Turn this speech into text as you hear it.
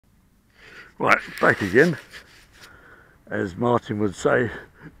Right, back again. As Martin would say,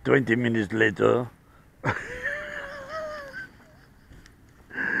 20 minutes later.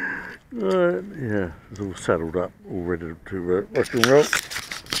 Yeah, it's all saddled up, all ready to rock and roll.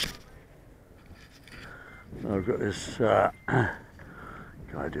 I've got this guy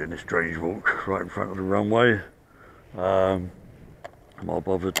doing a strange walk right in front of the runway. I'm not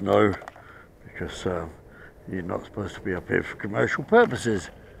bothered to know, because you're not supposed to be up here for commercial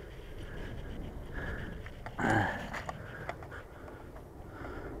purposes.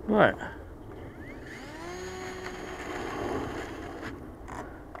 Right.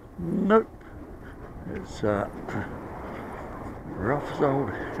 Nope. It's rough as old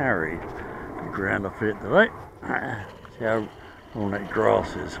Harry. The ground up here today. See how long that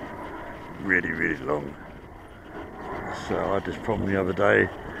grass is. Really, really long. So I just problem the other day.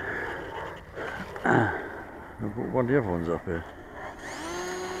 I brought one of the other ones up here.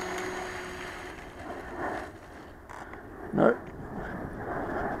 No,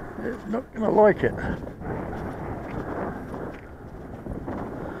 it's not going to like it.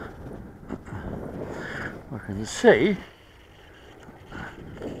 I can see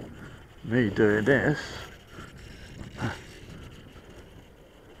me doing this.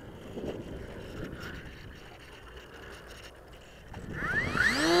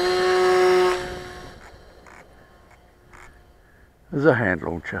 There's a hand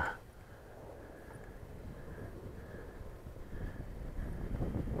launcher.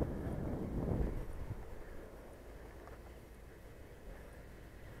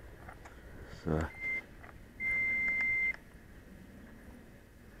 So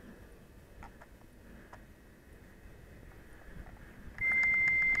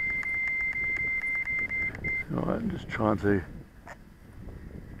right, I'm just trying to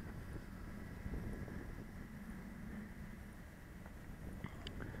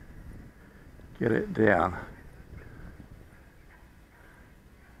get it down.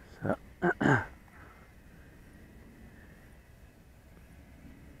 So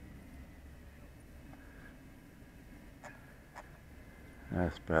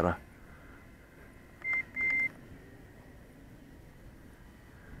that's better.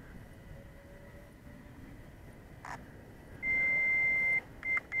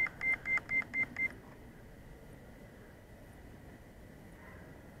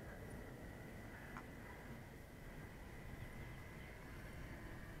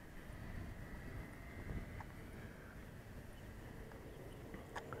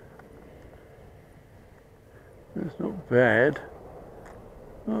 It's not bad.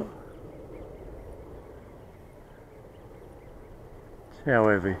 Oh. See how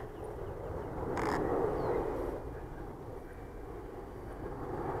heavy.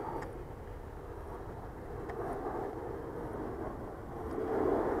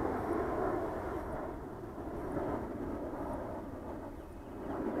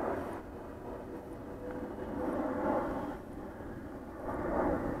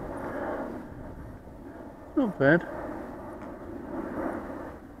 Not bad.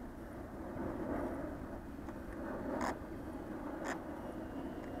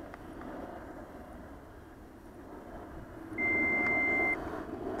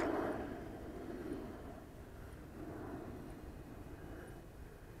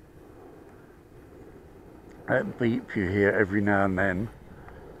 That beep you hear every now and then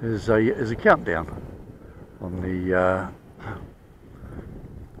is a countdown on the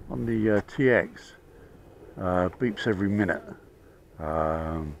TX. Beeps every minute.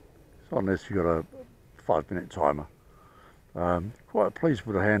 So unless you've got a 5-minute timer. Quite pleased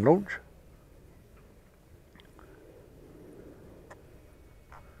with the hand launch.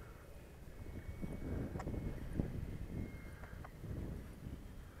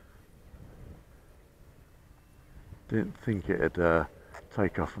 Didn't think it'd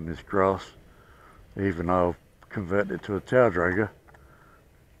take off on this grass, even though I've converted it to a tail dragger.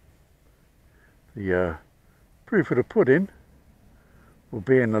 The proof of the pudding will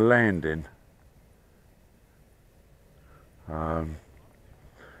be in the landing,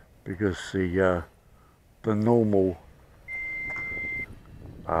 because the normal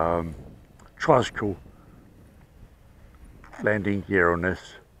tricycle landing gear on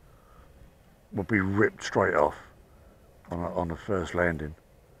this will be ripped straight off on the first landing.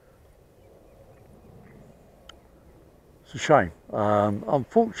 It's a shame.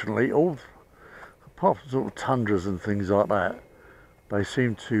 Unfortunately, apart from sort of tundras and things like that, they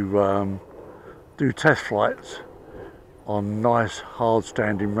seem to do test flights on nice hard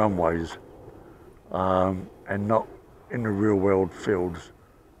standing runways, and not in the real world fields,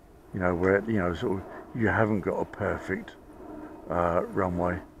 you know, where, you know, sort of you haven't got a perfect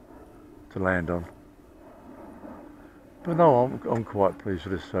runway. to land on. But no, I'm quite pleased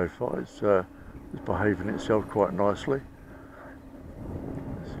with this so far. It's behaving itself quite nicely.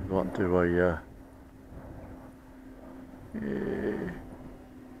 So you might do a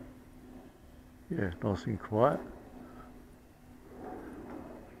yeah, nice and quiet.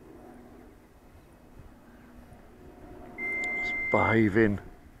 It's behaving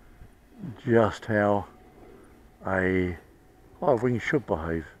just how a high wing should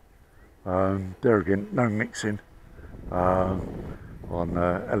behave. There again, no mixing on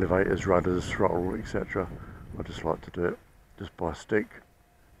elevators, rudders, throttle, etc. I just like to do it just by stick.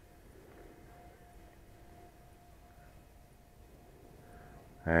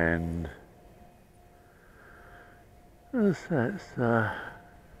 And as I say,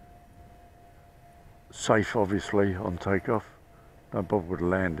 it's safe obviously on takeoff, no bother with the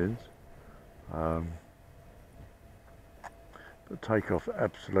landings. But takeoff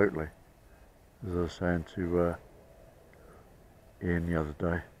absolutely, as I was saying to Ian the other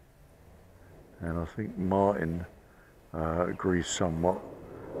day, and I think Martin agrees somewhat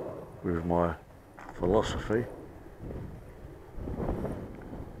with my philosophy.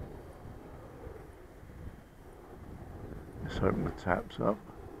 Let's open the taps up.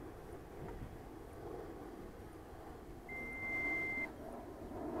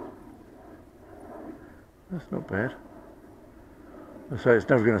 That's not bad. I say it's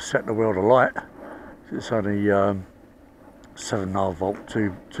never going to set the world alight. It's only 7.5 volt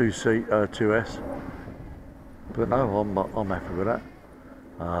 2S. But no, I'm happy with that.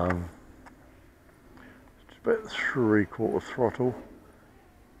 It's about 3/4 throttle,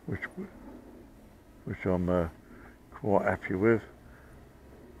 which I'm quite happy with.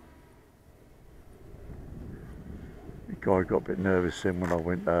 The guy got a bit nervous then when I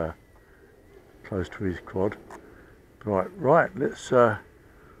went close to his quad. Right, let's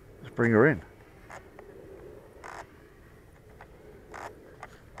bring her in.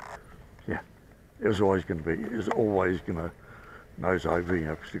 Yeah, it was always going to nose over, you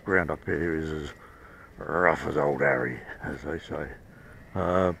know, because the ground up here is as rough as old Harry, as they say.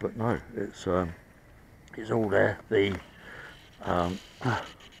 But no, it's all there. The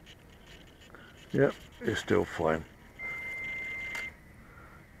yep, it's still fine.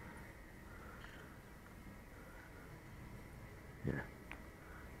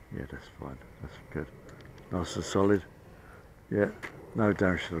 Yeah, that's fine. That's good. Nice and solid. Yeah, no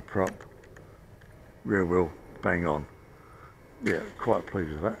damage to the prop. Rear wheel, bang on. Yeah, quite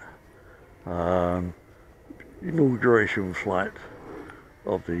pleased with that. Inauguration flight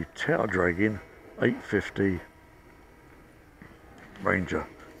of the Tower Dragon 850 Ranger.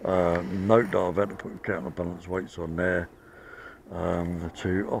 Note that I've had to put counterbalance weights on there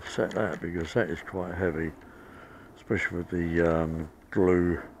to offset that, because that is quite heavy, especially with the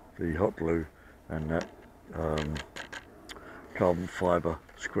glue, the hot glue, and that carbon fibre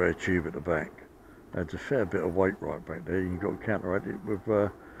square tube at the back. Adds a fair bit of weight right back there. You've got to counteract it with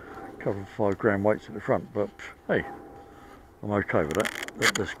a couple of 5 gram weights at the front, but hey, I'm okay with that.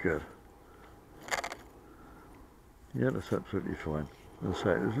 That's good. Yeah, that's absolutely fine. As I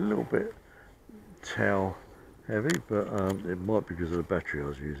say, it was a little bit towel heavy, but it might be because of the battery I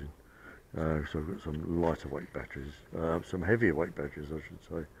was using. So I've got some lighter weight batteries, some heavier weight batteries I should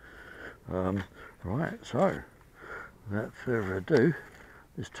say. Right, so without further ado,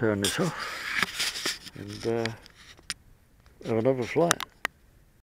 let's turn this off and have another flight.